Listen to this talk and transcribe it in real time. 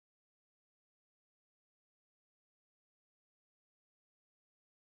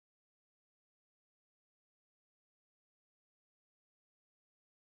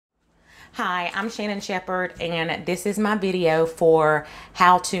Hi, I'm Shannon Shepherd, and this is my video for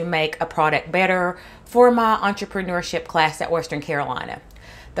how to make a product better for my entrepreneurship class at Western Carolina.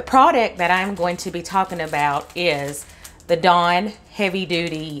 The product that I'm going to be talking about is the Dawn Heavy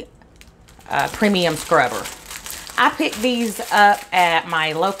Duty Premium Scrubber. I picked these up at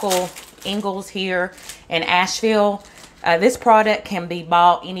my local Ingles here in Asheville. This product can be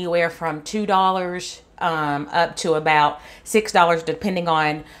bought anywhere from $2 up to about $6 depending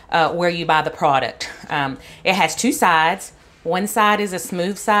on where you buy the product. It has two sides. One side is a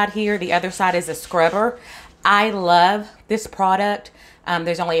smooth side here, the other side is a scrubber. I love this product.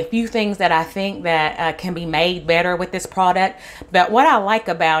 There's only a few things that I think that can be made better with this product, but what I like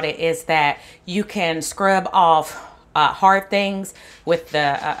about it is that you can scrub off hard things with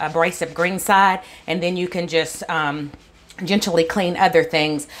the abrasive green side, and then you can just gently clean other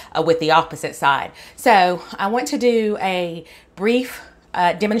things with the opposite side. So I want to do a brief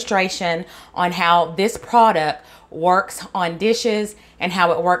demonstration on how this product works on dishes and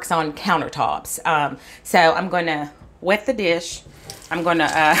how it works on countertops. So I'm going to wet the dish. I'm going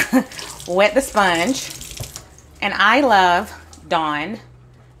to wet the sponge. And I love Dawn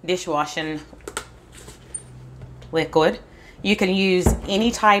dishwashing liquid. You can use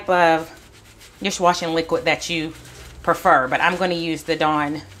any type of dishwashing liquid that you prefer, but I'm going to use the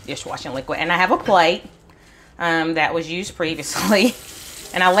Dawn dishwashing liquid. And I have a plate that was used previously,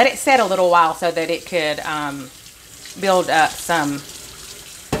 and I let it set a little while so that it could build up some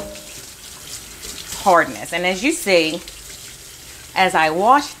hardness. And as you see, as I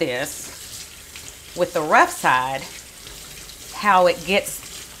wash this with the rough side, how it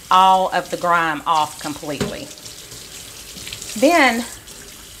gets all of the grime off completely. Then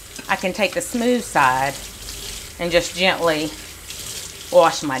I can take the smooth side and just gently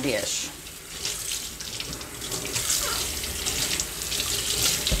wash my dish.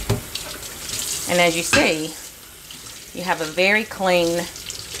 And as you see, you have a very clean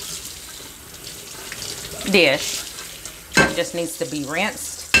dish that just needs to be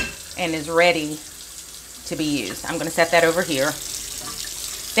rinsed and is ready to be used. I'm going to set that over here.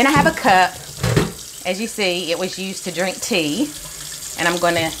 Then I have a cup. As you see, it was used to drink tea, and I'm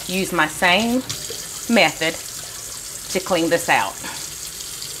going to use my same method to clean this out.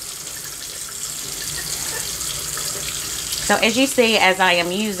 So as you see, as I am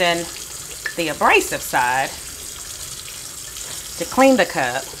using the abrasive side to clean the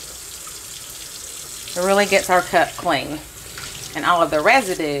cup, it really gets our cup clean, and all of the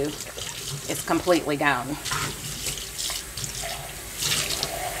residue is completely gone.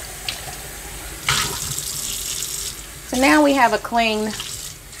 So now we have a clean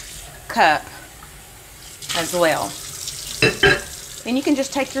cup as well. Then you can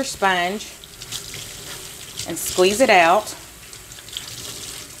just take your sponge and squeeze it out.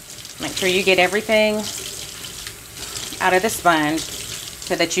 Make sure you get everything out of the sponge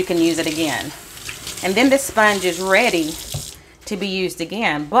so that you can use it again. And then this sponge is ready to be used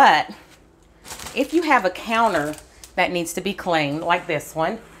again. But if you have a counter that needs to be cleaned, like this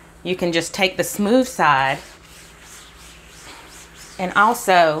one, you can just take the smooth side and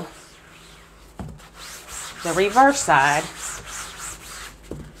also the reverse side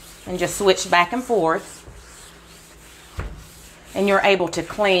and just switch back and forth, and you're able to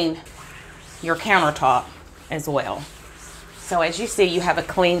clean your countertop as well. So as you see, you have a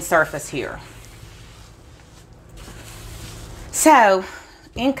clean surface here. So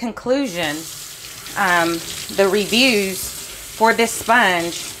in conclusion, the reviews for this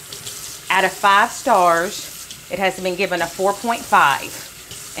sponge, out of 5 stars, it has been given a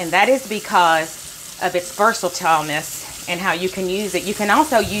 4.5, and that is because of its versatileness and how you can use it. You can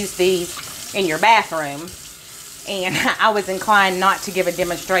also use these in your bathroom, and I was inclined not to give a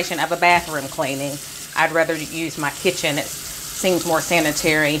demonstration of a bathroom cleaning. I'd rather use my kitchen. It seems more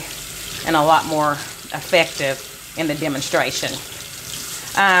sanitary and a lot more effective in the demonstration.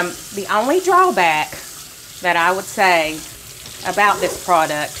 The only drawback that I would say about this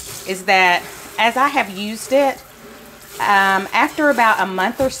product is that as I have used it, after about a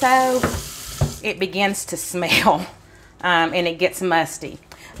month or so, it begins to smell and it gets musty.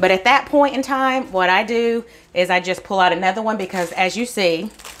 But at that point in time, what I do is I just pull out another one, because as you see,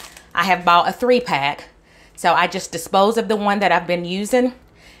 I have bought a 3-pack. So I just dispose of the one that I've been using,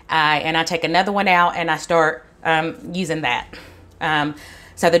 and I take another one out and I start using that.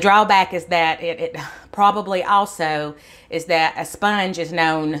 So the drawback is that it probably also is that a sponge is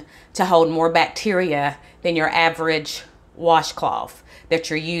known to hold more bacteria than your average washcloth that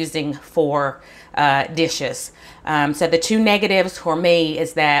you're using for dishes. So the two negatives for me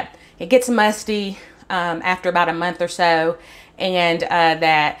is that it gets musty after about a month or so, and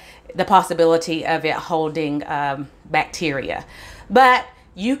that the possibility of it holding bacteria. But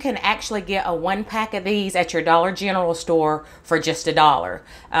you can actually get a 1-pack of these at your Dollar General store for just $1.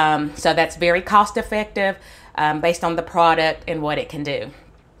 So that's very cost effective based on the product and what it can do.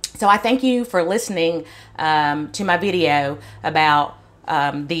 So I thank you for listening to my video about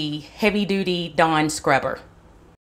the heavy duty Dawn scrubber.